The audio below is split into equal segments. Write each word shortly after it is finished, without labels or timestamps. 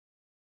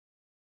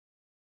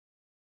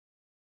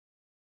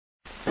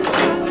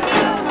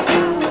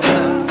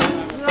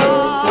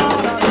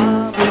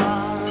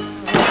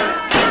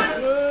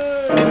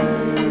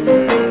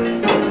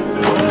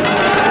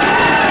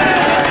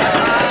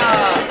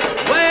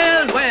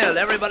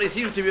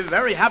everybody seems to be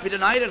very happy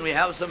tonight, and we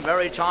have some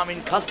very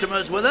charming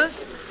customers with us.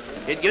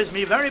 It gives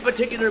me very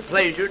particular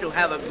pleasure to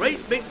have a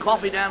great big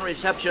coffee down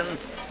reception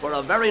for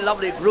a very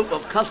lovely group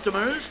of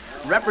customers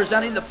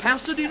representing the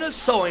Pasadena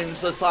Sewing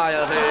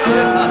Society.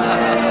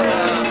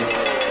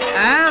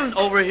 And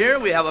over here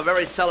we have a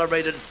very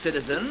celebrated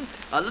citizen.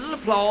 A little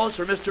applause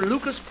for Mr.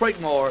 Lucas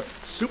Craigmore,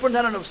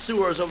 Superintendent of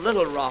Sewers of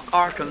Little Rock,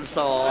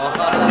 Arkansas.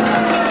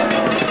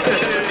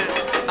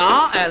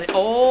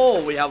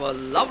 We have a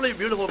lovely,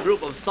 beautiful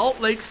group of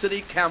Salt Lake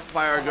City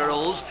Campfire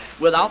Girls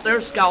without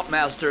their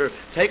scoutmaster.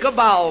 Take a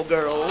bow,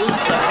 girls.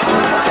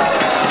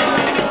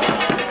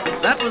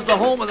 That was the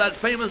home of that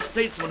famous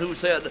statesman who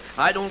said,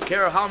 "I don't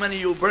care how many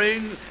you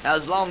bring,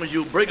 as long as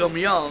you bring 'em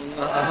young."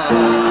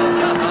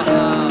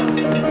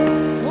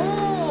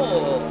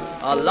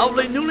 A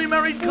lovely newly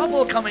married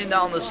couple coming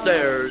down the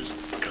stairs,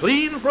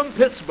 clean from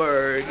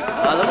Pittsburgh.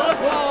 A little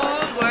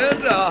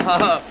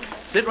applause.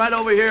 Sit right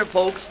over here,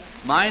 folks.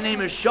 My name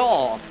is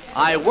Shaw.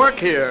 I work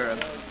here.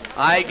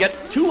 I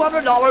get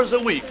 $200 a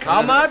week.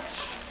 How much?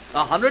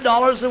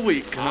 $100 a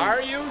week.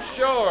 Are you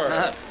sure?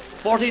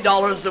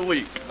 $40 a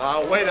week.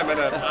 Now, wait a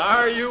minute.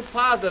 Are you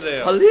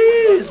positive?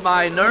 Please,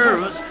 my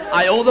nerves.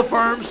 I owe the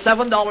firm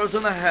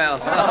 $7.50.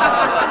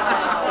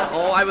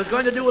 Oh, I was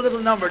going to do a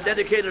little number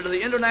dedicated to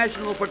the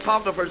International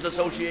Photographers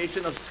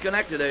Association of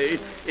Schenectady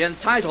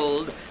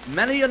entitled,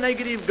 "Many a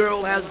Negative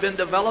Girl Has Been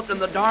Developed in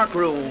the Dark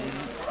Room."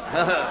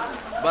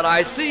 But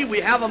I see we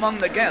have among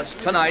the guests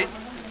tonight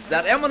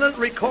that eminent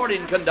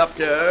recording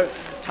conductor,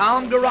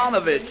 Tom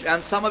Garanovich,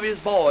 and some of his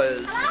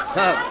boys.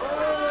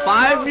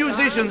 5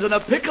 musicians and a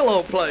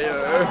piccolo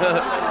player.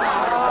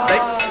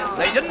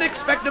 They didn't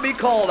expect to be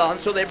called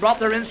on, so they brought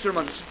their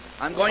instruments.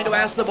 I'm going to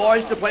ask the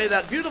boys to play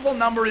that beautiful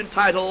number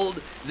entitled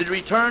 "The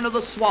Return of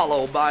the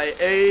Swallow" by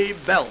A.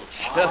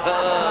 Belch.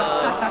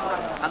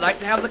 I'd like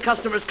to have the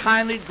customers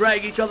kindly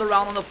drag each other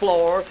around on the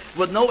floor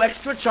with no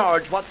extra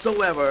charge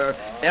whatsoever.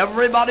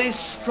 Everybody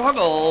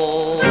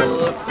struggle.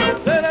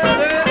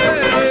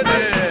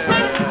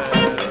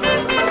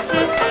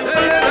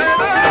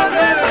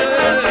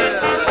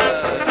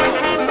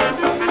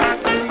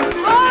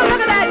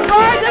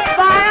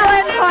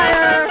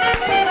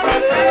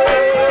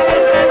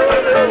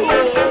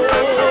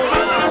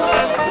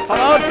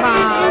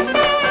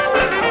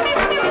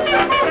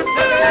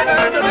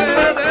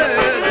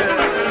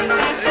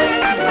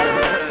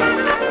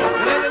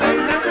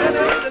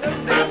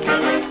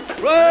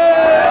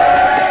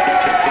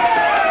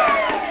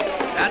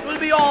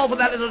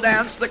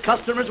 Dance, the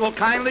customers will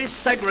kindly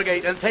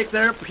segregate and take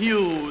their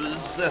pews.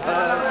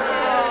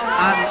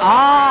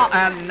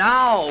 And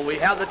now we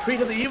have the treat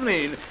of the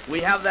evening.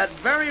 We have that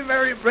very,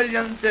 very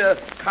brilliant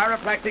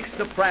chiropractic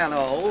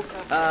soprano,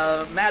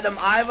 Madam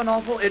Ivan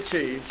Awful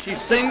Itchy. She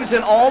sings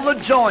in all the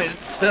joints.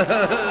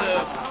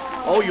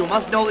 Oh, you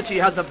must know that she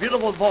has a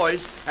beautiful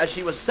voice, as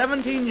she was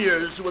 17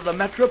 years with the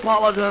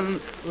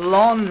Metropolitan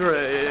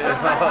Laundry.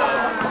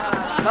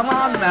 Come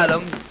on,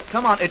 madam.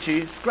 Come on,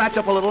 Itchy. Scratch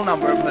up a little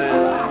number, please.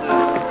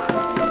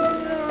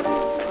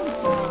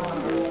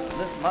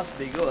 This must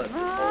be good.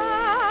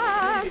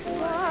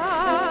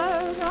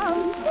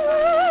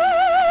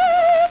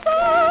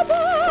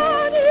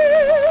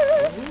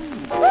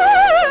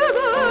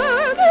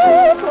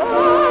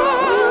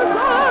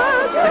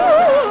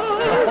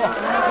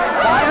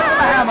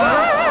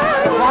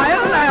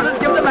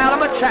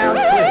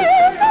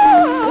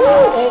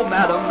 Oh,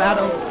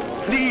 madam,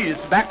 please,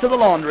 back to the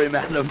laundry,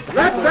 madam.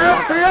 Let's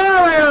have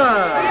Peoria!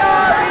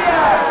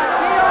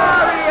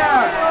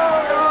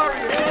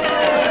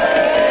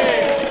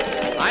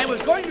 I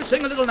was going to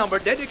sing a little number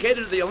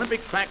dedicated to the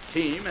Olympic track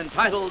team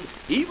entitled,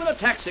 "Even a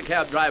Taxi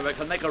Cab Driver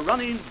Can Make a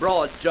Running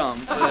Broad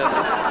Jump."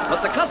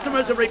 But the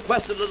customers have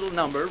requested a little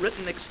number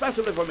written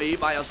expressively for me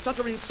by a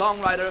stuttering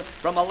songwriter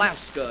from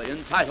Alaska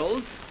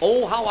entitled,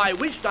 "Oh, How I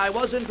Wished I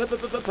Was in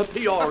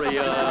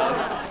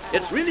Peoria."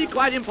 It's really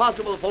quite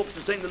impossible, folks,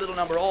 to sing the little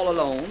number all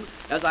alone,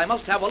 as I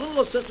must have a little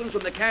assistance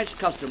from the cash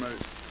customers.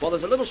 Well,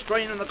 there's a little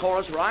strain in the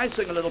chorus where I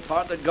sing a little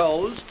part that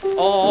goes,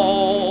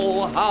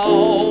 "Oh,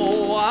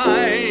 how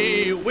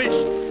I wish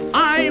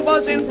I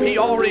was in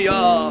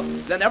Peoria."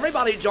 Then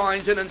everybody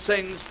joins in and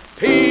sings,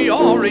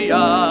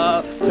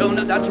 "Peoria."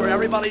 That's where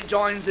everybody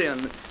joins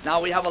in.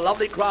 Now, we have a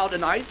lovely crowd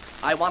tonight.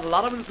 I want a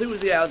lot of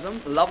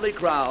enthusiasm, lovely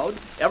crowd.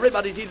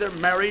 Everybody's either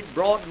married,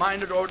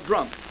 broad-minded, or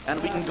drunk,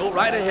 and we can go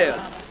right ahead.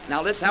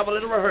 Now, let's have a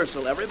little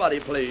rehearsal. Everybody,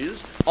 please.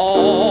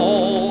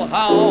 "Oh,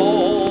 how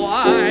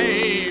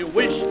I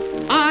wish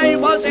I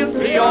was in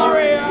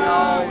Peoria."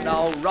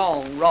 No,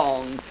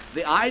 wrong.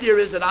 The idea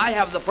is that I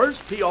have the first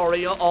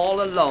Peoria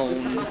all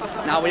alone.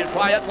 Now, we'll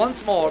try it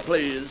once more,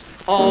 please.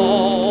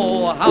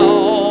 "Oh,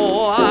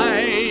 how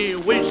I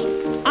wish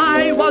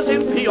I was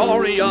in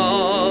Peoria."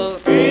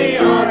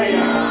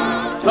 Peoria.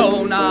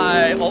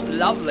 Tonight. Oh,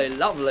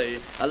 lovely.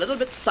 A little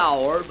bit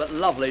sour, but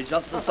lovely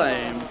just the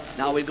same.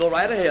 Now, we go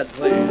right ahead,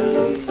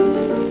 please.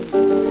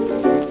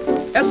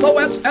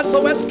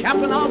 SOS,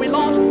 Captain, are we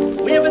lost?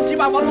 We haven't seen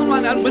by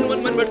 111 and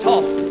when we're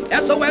tossed.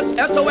 SOS,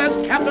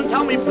 Captain,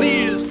 tell me,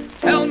 please.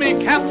 Tell me,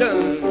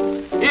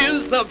 Captain,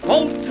 is the a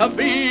boat to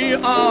be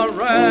a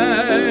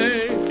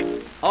wreck.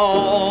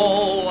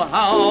 Oh,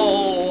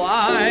 how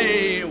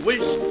I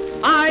wish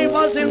I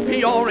was in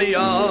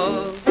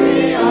Peoria.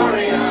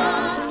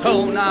 Peoria.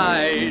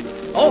 Tonight.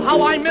 Oh,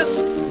 how I miss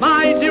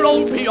my dear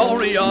old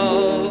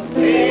Peoria.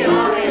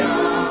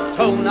 Peoria.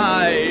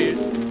 Tonight.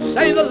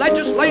 Say the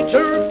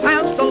legislature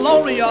passed the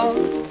Loria,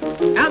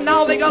 and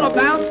now they got a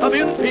bathtub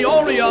in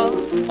Peoria.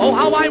 Oh,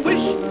 how I wish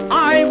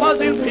I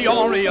was in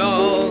Peoria.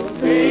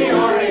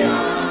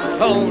 Peoria.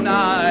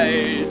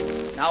 Tonight.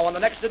 Now, on the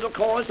next little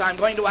chorus, I'm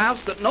going to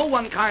ask that no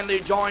one kindly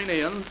join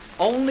in,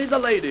 only the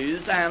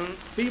ladies and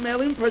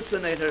female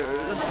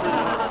impersonators.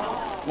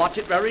 Watch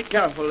it very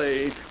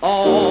carefully.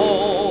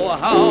 Oh,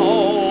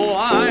 how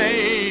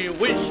I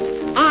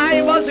wish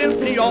I was in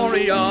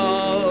Peoria.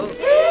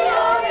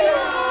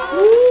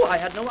 Ooh, I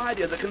had no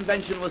idea the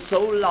convention was so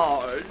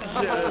large.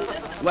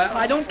 Well,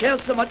 I don't care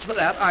so much for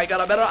that. I got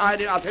a better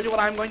idea. I'll tell you what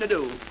I'm going to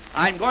do.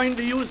 I'm going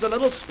to use the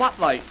little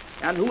spotlight,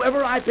 and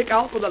whoever I pick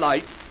out with the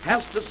light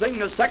has to sing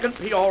the second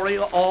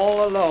Peoria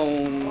all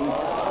alone.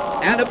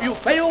 And if you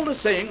fail to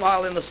sing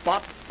while in the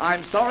spot,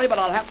 I'm sorry, but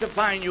I'll have to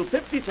fine you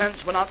 50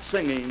 cents for not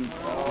singing.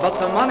 But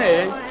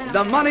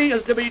the money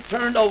is to be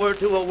turned over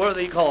to a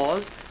worthy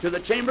cause, to the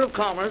Chamber of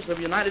Commerce of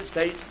the United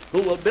States,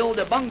 who will build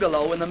a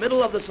bungalow in the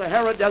middle of the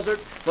Sahara Desert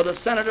for the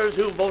senators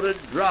who voted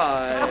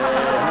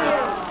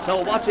dry.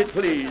 So watch it,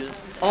 please.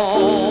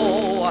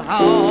 Oh,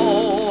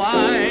 how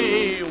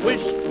I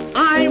wish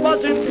I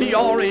was in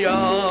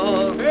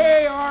Peoria.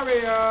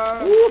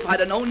 Peoria. Ooh, if I'd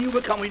have known you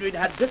were coming, we'd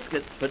had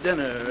biscuits for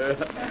dinner.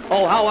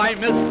 Oh, how I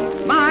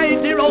miss my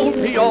dear old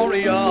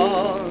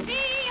Peoria.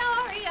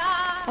 Peoria.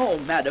 Oh,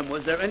 madam,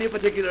 was there any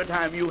particular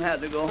time you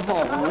had to go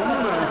home?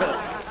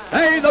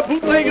 Hey, the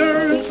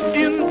bootleggers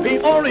in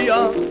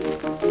Peoria,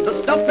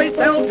 the stuff they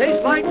sell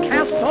tastes like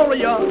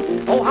Castoria.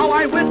 Oh, how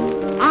I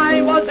wish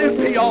I was in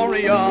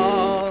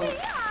Peoria.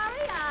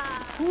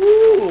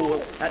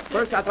 Ooh, at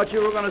first I thought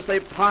you were going to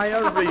say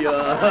Pyorrhea.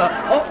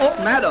 oh,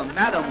 madam,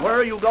 where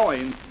are you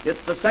going?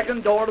 It's the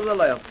second door to the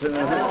left.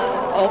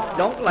 Oh,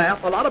 don't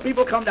laugh. A lot of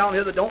people come down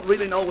here that don't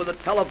really know where the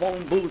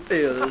telephone booth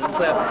is.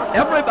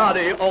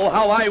 Everybody, oh,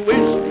 how I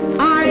wish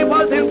I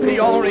was in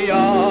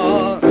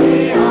Peoria.